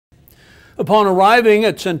Upon arriving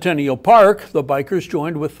at Centennial Park, the bikers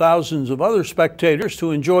joined with thousands of other spectators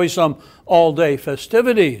to enjoy some all-day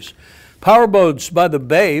festivities. Powerboats by the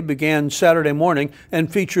Bay began Saturday morning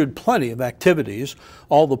and featured plenty of activities.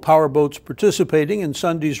 All the powerboats participating in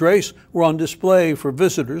Sunday's race were on display for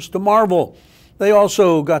visitors to marvel. They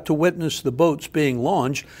also got to witness the boats being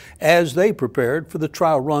launched as they prepared for the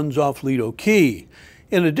trial runs off Lido Key.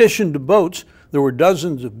 In addition to boats, there were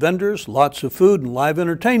dozens of vendors, lots of food, and live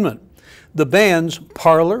entertainment. The bands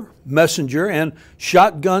Parlor, Messenger, and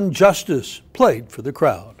Shotgun Justice played for the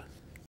crowd.